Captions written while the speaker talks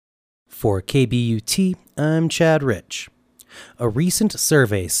For KBUT, I'm Chad Rich. A recent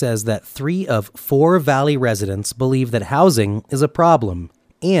survey says that 3 of 4 Valley residents believe that housing is a problem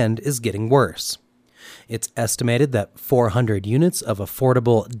and is getting worse. It's estimated that 400 units of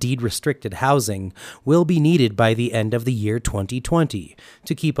affordable deed-restricted housing will be needed by the end of the year 2020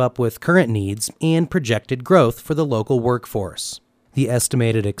 to keep up with current needs and projected growth for the local workforce. The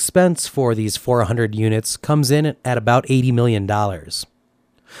estimated expense for these 400 units comes in at about $80 million.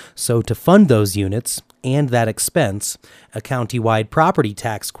 So to fund those units and that expense, a county-wide property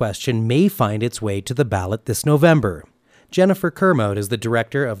tax question may find its way to the ballot this November. Jennifer Kermode is the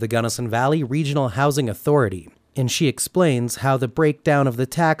director of the Gunnison Valley Regional Housing Authority, and she explains how the breakdown of the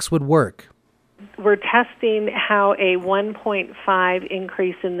tax would work. We're testing how a 1.5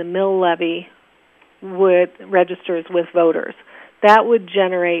 increase in the mill levy registers with voters. That would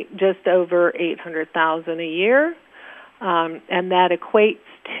generate just over $800,000 a year, and that equates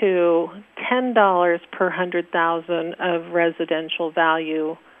to $10 per 100,000 of residential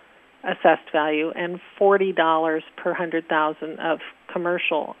value, assessed value, and $40 per 100,000 of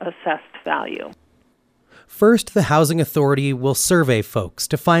commercial assessed value. First, the Housing Authority will survey folks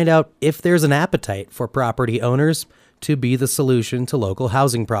to find out if there's an appetite for property owners to be the solution to local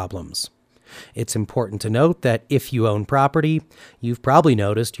housing problems. It's important to note that if you own property, you've probably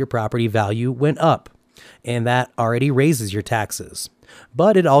noticed your property value went up, and that already raises your taxes.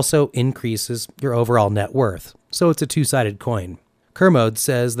 But it also increases your overall net worth, so it's a two-sided coin. Kermode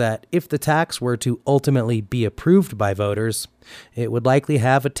says that if the tax were to ultimately be approved by voters, it would likely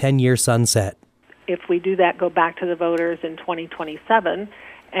have a 10-year sunset. If we do that, go back to the voters in 2027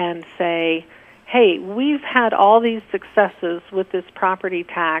 and say, hey, we've had all these successes with this property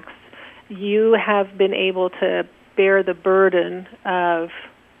tax. You have been able to bear the burden of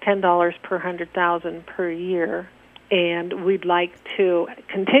 $10 per 100,000 per year, and we'd like to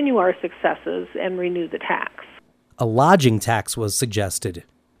continue our successes and renew the tax. A lodging tax was suggested,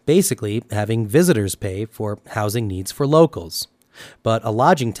 basically having visitors pay for housing needs for locals. But a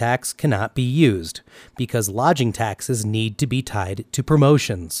lodging tax cannot be used because lodging taxes need to be tied to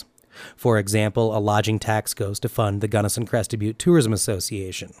promotions. For example, a lodging tax goes to fund the Gunnison Crested Butte Tourism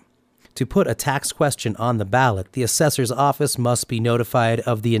Association. To put a tax question on the ballot, the assessor's office must be notified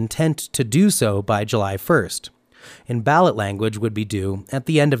of the intent to do so by July 1st, and ballot language would be due at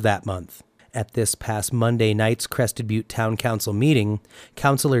the end of that month. At this past Monday night's Crested Butte Town Council meeting,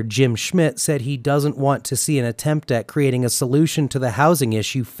 Councilor Jim Schmidt said he doesn't want to see an attempt at creating a solution to the housing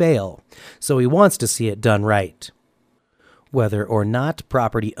issue fail, so he wants to see it done right. Whether or not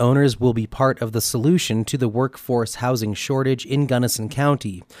property owners will be part of the solution to the workforce housing shortage in Gunnison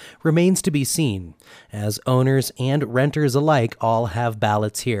County remains to be seen, as owners and renters alike all have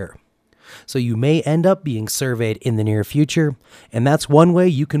ballots here. So you may end up being surveyed in the near future, and that's one way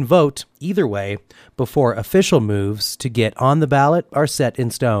you can vote either way before official moves to get on the ballot are set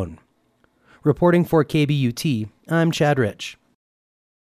in stone. Reporting for KBUT, I'm Chad Rich.